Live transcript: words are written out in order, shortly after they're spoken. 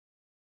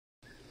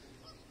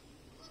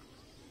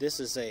This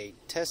is a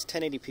test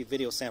 1080p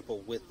video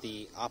sample with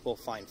the Oppo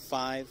Find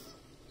 5,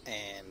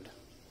 and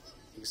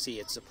you can see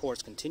it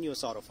supports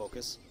continuous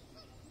autofocus.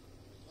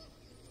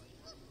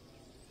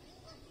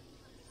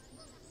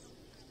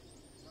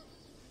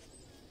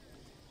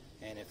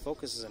 And it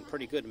focuses in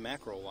pretty good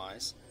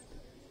macro-wise.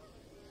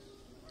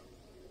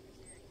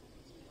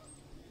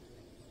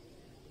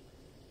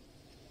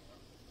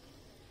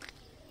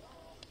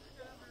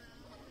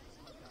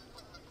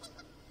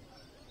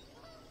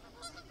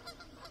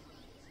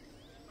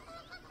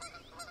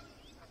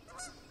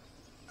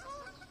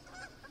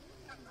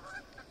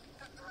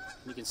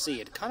 You can see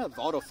it kind of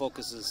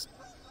autofocuses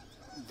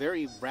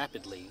very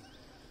rapidly,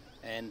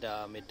 and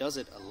it does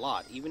it a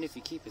lot. Even if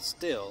you keep it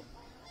still,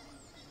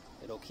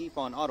 it'll keep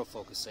on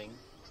autofocusing,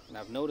 and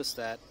I've noticed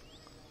that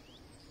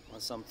on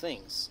some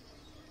things.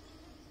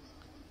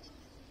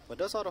 But it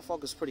does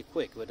autofocus pretty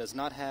quick. It does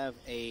not have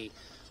a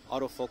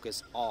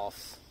autofocus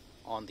off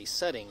on the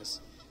settings.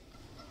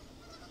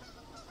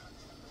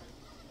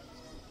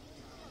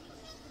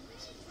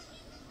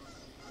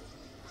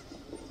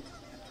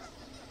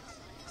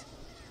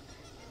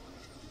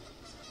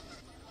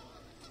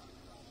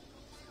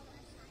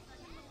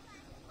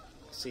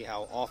 See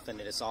how often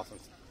it is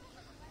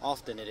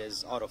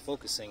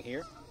autofocusing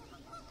here.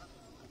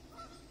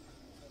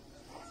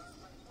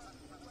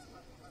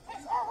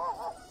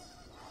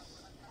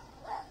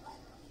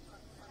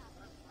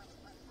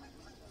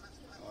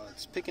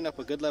 It's picking up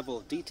a good level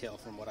of detail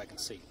from what I can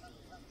see.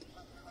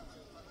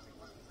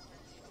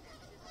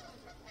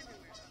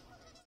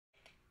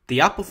 The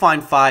Oppo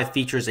Find 5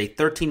 features a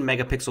 13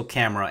 megapixel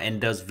camera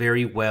and does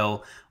very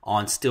well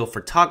on still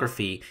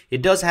photography.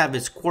 It does have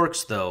its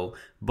quirks though,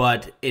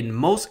 but in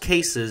most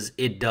cases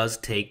it does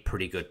take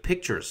pretty good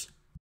pictures.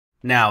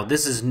 Now,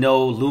 this is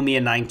no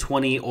Lumia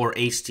 920 or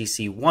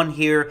HTC One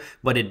here,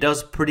 but it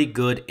does pretty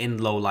good in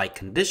low light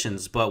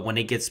conditions. But when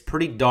it gets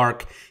pretty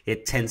dark,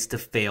 it tends to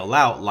fail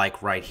out,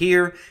 like right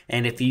here.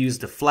 And if you use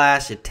the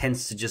flash, it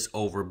tends to just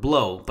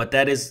overblow. But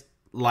that is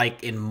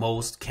like in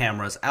most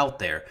cameras out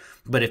there.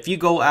 But if you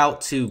go out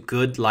to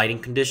good lighting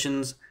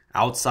conditions,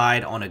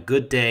 outside on a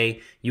good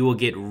day, you will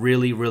get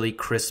really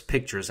crisp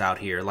pictures out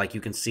here. Like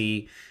you can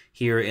see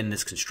here in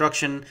this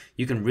construction,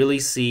 you can really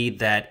see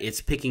that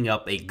it's picking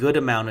up a good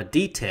amount of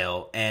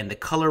detail, and the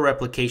color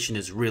replication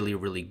is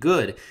really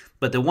good.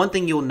 But the one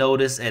thing you'll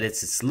notice that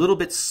it's a little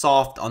bit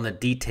soft on the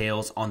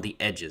details on the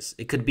edges.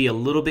 It could be a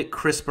little bit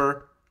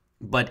crisper,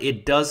 but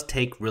it does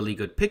take really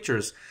good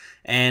pictures.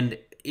 And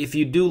if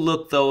you do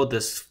look though,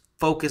 this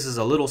focus is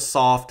a little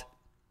soft,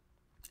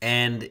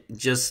 and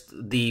just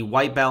the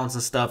white balance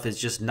and stuff is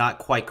just not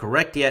quite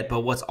correct yet.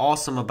 But what's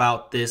awesome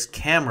about this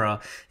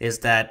camera is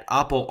that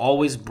Oppo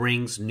always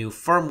brings new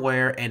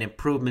firmware and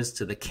improvements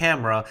to the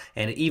camera.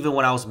 And even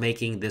when I was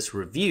making this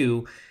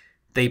review,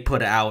 they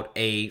put out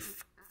a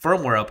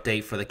firmware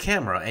update for the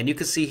camera. And you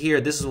can see here,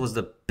 this was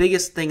the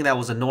biggest thing that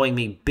was annoying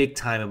me big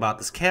time about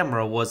this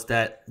camera, was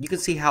that you can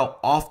see how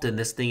often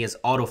this thing is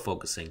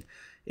autofocusing.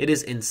 It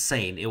is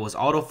insane. It was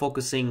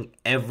autofocusing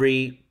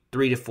every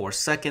 3 to 4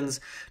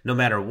 seconds, no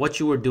matter what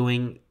you were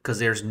doing, because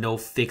there's no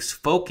fixed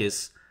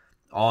focus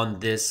on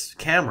this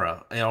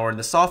camera or in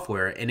the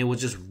software, and it was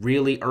just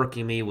really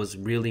irking me. It was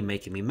really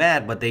making me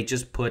mad, but they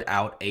just put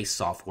out a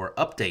software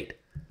update.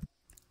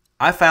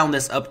 I found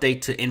this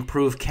update to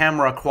improve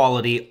camera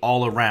quality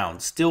all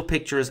around, still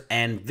pictures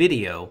and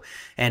video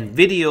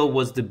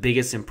was the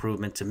biggest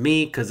improvement to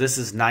me, because this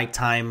is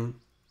nighttime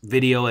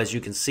video, as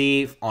you can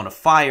see, on a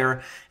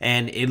fire,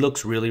 and it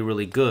looks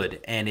really good,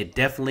 and it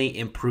definitely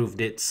improved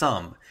it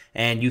some.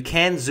 And you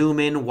can zoom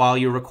in while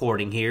you're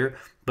recording here,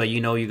 but you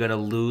know you're going to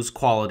lose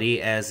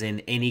quality as in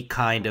any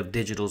kind of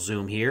digital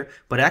zoom here,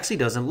 but it actually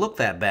doesn't look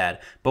that bad.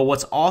 But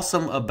what's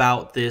awesome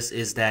about this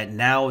is that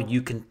now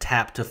you can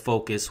tap to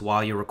focus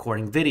while you're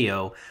recording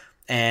video,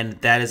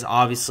 and that is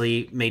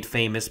obviously made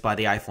famous by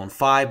the iPhone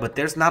 5, but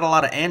there's not a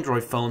lot of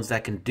Android phones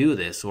that can do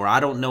this, or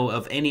I don't know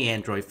of any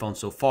Android phone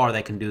so far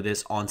that can do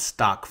this on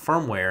stock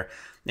firmware.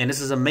 And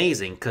this is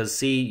amazing, because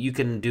see, you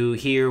can do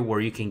here where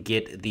you can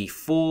get the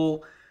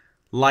full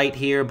light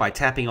here by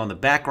tapping on the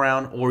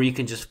background, or you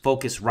can just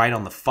focus right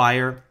on the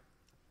fire,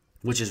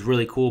 which is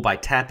really cool, by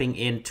tapping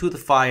into the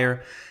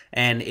fire,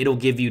 and it'll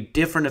give you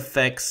different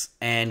effects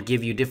and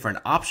give you different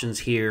options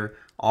here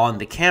on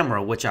the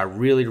camera, which I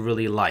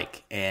really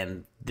like.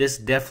 And this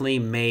definitely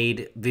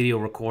made video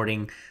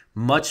recording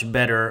much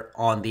better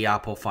on the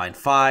Oppo Find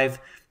 5,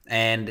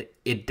 and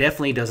it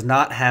definitely does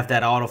not have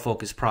that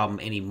autofocus problem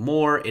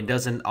anymore. It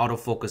doesn't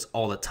autofocus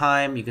all the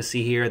time. You can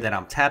see here that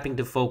I'm tapping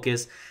to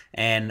focus,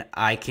 and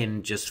I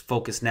can just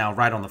focus now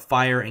right on the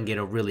fire and get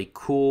a really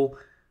cool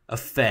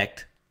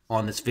effect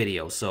on this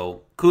video.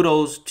 So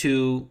kudos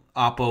to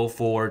Oppo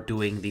for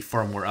doing the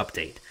firmware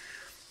update.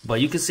 But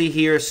you can see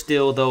here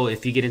still though,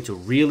 if you get into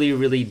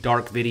really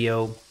dark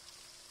video,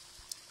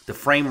 the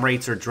frame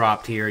rates are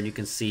dropped here, and you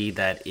can see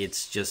that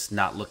it's just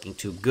not looking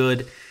too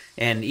good.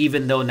 And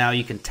even though now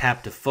you can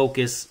tap to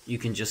focus, you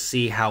can just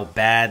see how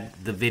bad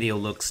the video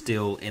looks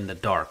still in the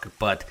dark.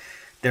 But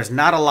there's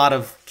not a lot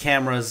of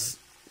cameras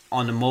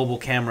on the mobile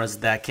cameras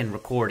that can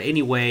record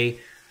anyway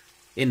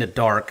in the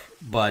dark,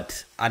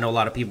 but I know a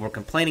lot of people are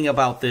complaining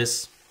about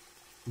this,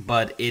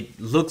 but it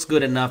looks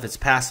good enough. It's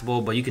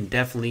passable, but you can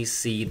definitely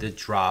see the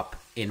drop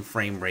in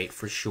frame rate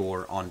for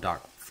sure on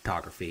dark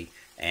photography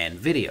and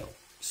video.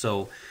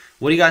 So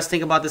what do you guys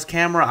think about this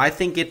camera? I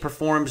think it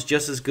performs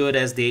just as good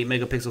as the 8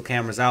 megapixel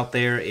cameras out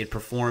there. It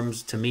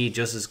performs to me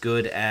just as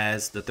good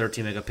as the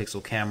 13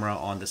 megapixel camera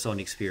on the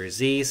Sony Xperia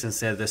Z, since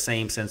they're the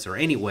same sensor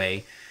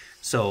anyway.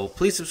 So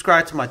please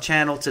subscribe to my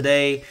channel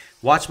today,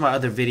 watch my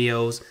other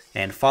videos,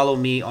 and follow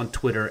me on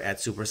Twitter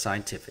at Super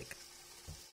Scientific.